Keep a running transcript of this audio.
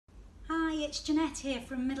it's Jeanette here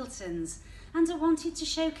from Middleton's, and I wanted to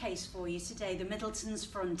showcase for you today the Middleton's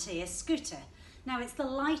Frontier scooter. Now, it's the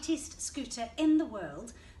lightest scooter in the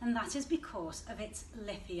world, and that is because of its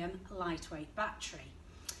lithium lightweight battery.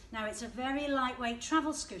 Now, it's a very lightweight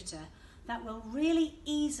travel scooter that will really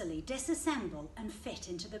easily disassemble and fit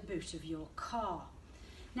into the boot of your car.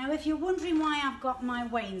 Now, if you're wondering why I've got my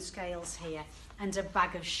weighing scales here and a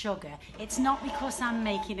bag of sugar, it's not because I'm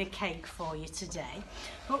making a cake for you today,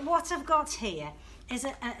 but what I've got here is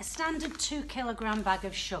a standard 2 kilogram bag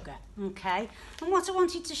of sugar, okay? And what I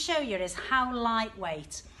wanted to show you is how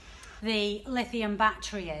lightweight the lithium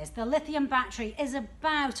battery is. The lithium battery is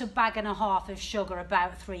about a bag and a half of sugar,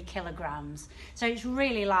 about 3 kilograms. So it's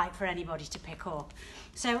really light for anybody to pick up.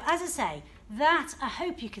 So as I say, that, I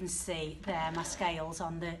hope you can see there, my scales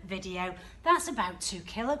on the video, that's about 2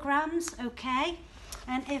 kilograms, okay?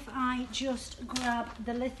 And if I just grab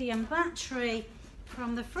the lithium battery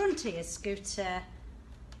from the Frontier scooter,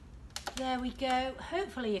 there we go.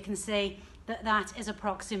 Hopefully you can see that that is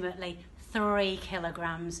approximately 3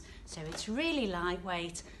 kilograms. So it's really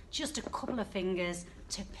lightweight, just a couple of fingers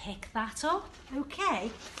to pick that up,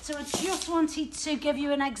 okay? So I just wanted to give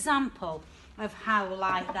you an example of how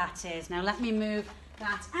light that is. Now let me move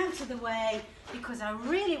that out of the way because I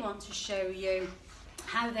really want to show you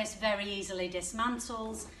how this very easily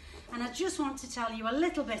dismantles, and I just want to tell you a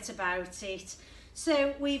little bit about it.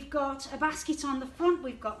 So we've got a basket on the front,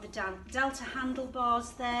 we've got the Delta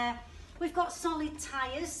handlebars there, we've got solid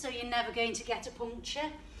tyres so you're never going to get a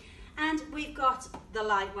puncture, and we've got the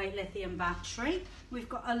lightweight lithium battery. We've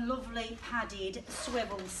got a lovely padded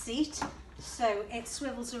swivel seat, so it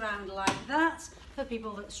swivels around like that for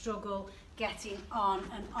people that struggle getting on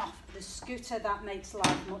and off the scooter. That makes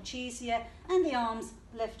life much easier, and the arms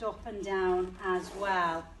lift up and down as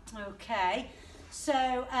well. Okay,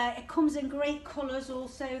 so it comes in great colours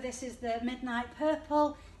also. This is the midnight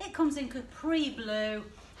purple, it comes in capri blue,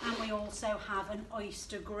 and we also have an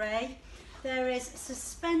oyster grey. There is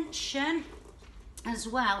suspension as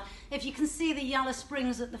well. If you can see the yellow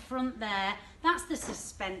springs at the front there, that's the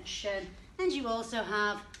suspension. And you also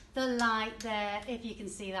have the light there, if you can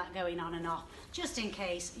see that going on and off, just in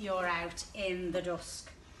case you're out in the dusk.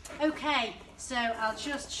 Okay, so I'll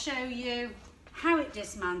just show you how it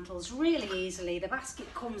dismantles really easily. The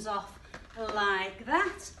basket comes off like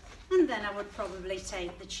that, and then I would probably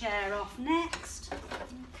take the chair off next.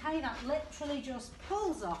 Okay, that literally just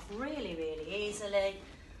pulls off really, really easily,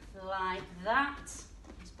 like that.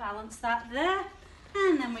 Let's balance that there.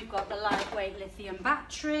 And then we've got the lightweight lithium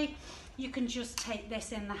battery. You can just take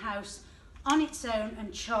this in the house on its own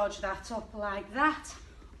and charge that up like that,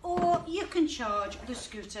 or you can charge the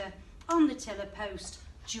scooter on the tiller post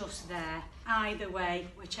just there. Either way,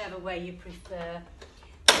 whichever way you prefer.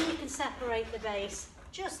 And you can separate the base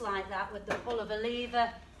just like that with the pull of a lever,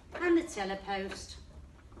 and the tiller post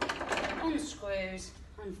unscrews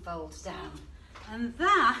and folds down. And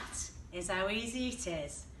that is how easy it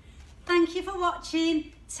is. Thank you for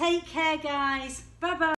watching. Take care, guys. Bye bye.